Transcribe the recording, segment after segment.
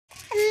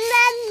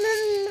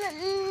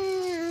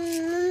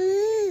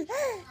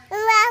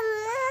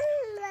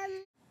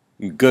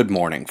Good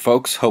morning,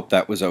 folks. Hope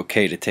that was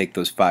okay to take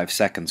those 5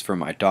 seconds for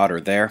my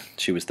daughter there.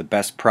 She was the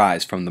best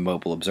prize from the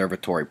Mobile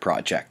Observatory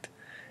project.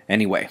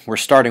 Anyway, we're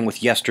starting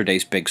with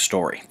yesterday's big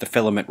story, the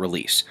filament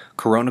release.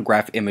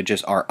 Coronagraph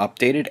images are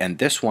updated, and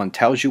this one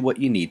tells you what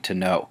you need to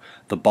know.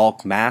 The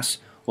bulk mass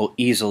will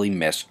easily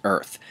miss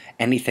Earth.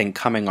 Anything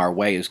coming our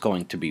way is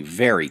going to be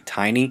very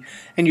tiny,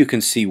 and you can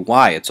see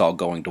why it's all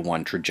going to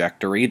one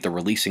trajectory. The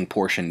releasing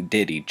portion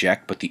did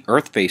eject, but the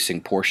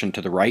Earth-facing portion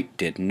to the right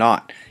did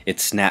not.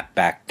 It snapped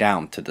back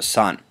down to the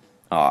sun.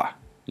 Aw,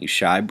 you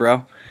shy,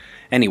 bro?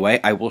 Anyway,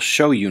 I will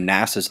show you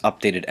NASA's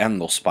updated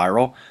Enlil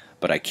spiral,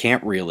 but I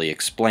can't really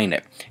explain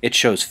it. It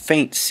shows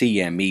faint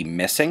CME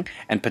missing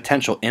and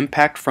potential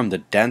impact from the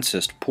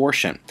densest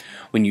portion.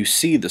 When you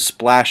see the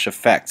splash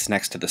effects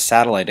next to the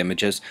satellite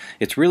images,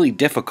 it's really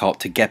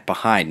difficult to get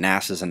behind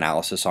NASA's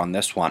analysis on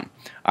this one.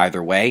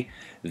 Either way,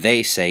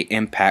 they say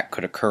impact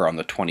could occur on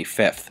the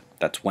 25th.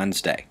 That's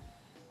Wednesday.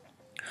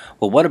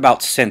 Well, what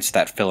about since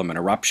that filament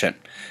eruption?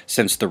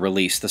 Since the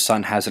release, the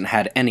Sun hasn't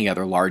had any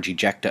other large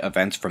ejecta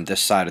events from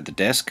this side of the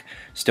disk.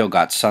 Still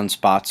got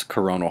sunspots,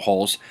 coronal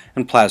holes,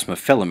 and plasma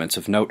filaments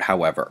of note,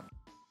 however.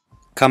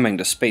 Coming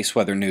to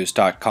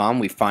spaceweathernews.com,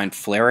 we find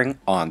flaring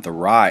on the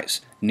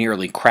rise,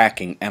 nearly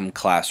cracking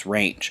M-class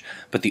range.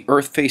 But the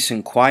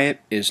Earth-facing quiet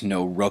is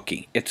no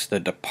rookie. It's the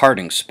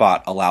departing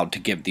spot allowed to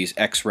give these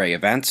X-ray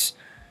events.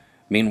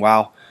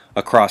 Meanwhile,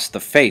 across the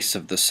face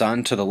of the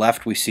Sun, to the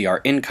left we see our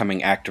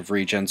incoming active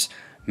regions,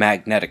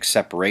 magnetic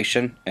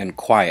separation, and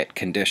quiet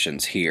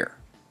conditions here.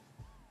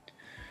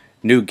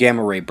 New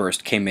gamma ray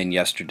burst came in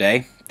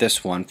yesterday,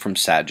 this one from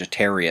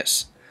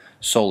Sagittarius.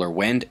 Solar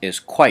wind is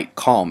quite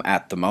calm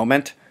at the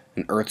moment,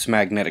 and Earth's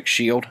magnetic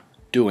shield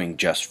doing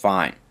just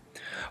fine.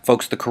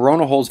 Folks, the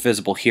coronal holes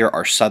visible here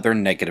are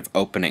southern negative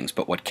openings,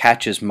 but what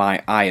catches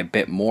my eye a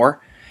bit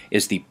more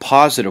is the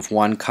positive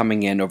one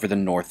coming in over the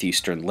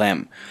northeastern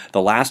limb.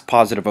 The last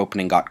positive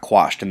opening got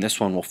quashed, and this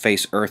one will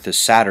face Earth as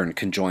Saturn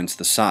conjoins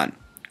the Sun.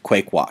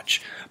 Quake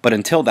watch. But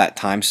until that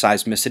time,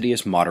 seismicity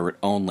is moderate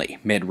only.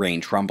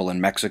 Mid-range rumble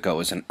in Mexico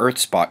is an Earth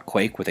spot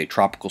quake with a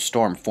tropical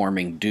storm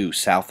forming due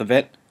south of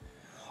it.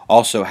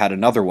 Also had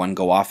another one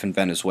go off in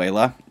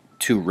Venezuela,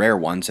 2 rare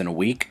ones in a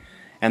week,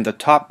 and the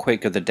top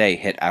quake of the day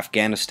hit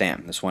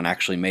Afghanistan. This one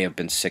actually may have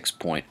been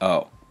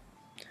 6.0.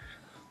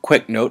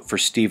 Quick note for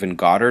Stephen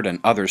Goddard and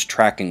others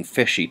tracking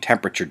fishy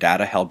temperature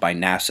data held by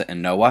NASA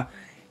and NOAA.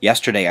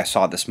 Yesterday I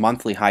saw this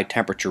monthly high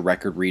temperature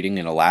record reading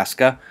in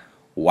Alaska.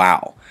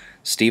 Wow.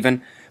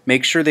 Stephen,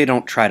 make sure they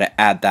don't try to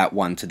add that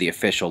one to the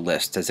official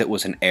list, as it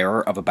was an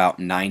error of about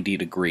 90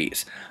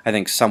 degrees. I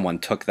think someone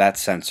took that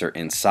sensor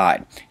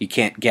inside. You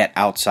can't get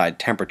outside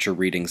temperature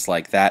readings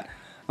like that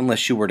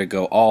unless you were to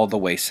go all the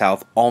way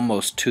south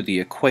almost to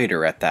the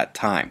equator at that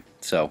time.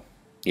 So,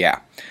 yeah.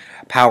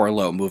 Power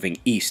low moving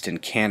east in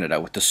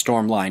Canada, with the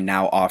storm line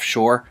now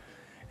offshore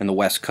and the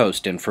west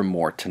coast in for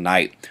more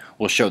tonight.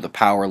 We'll show the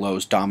power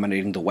lows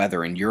dominating the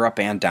weather in Europe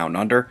and down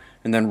under,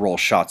 and then roll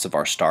shots of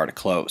our star to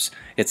close.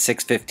 It's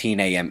 6:15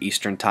 a.m.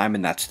 Eastern Time,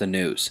 and that's the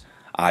news.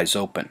 Eyes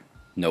open,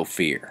 no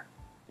fear.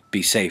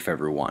 Be safe,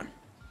 everyone.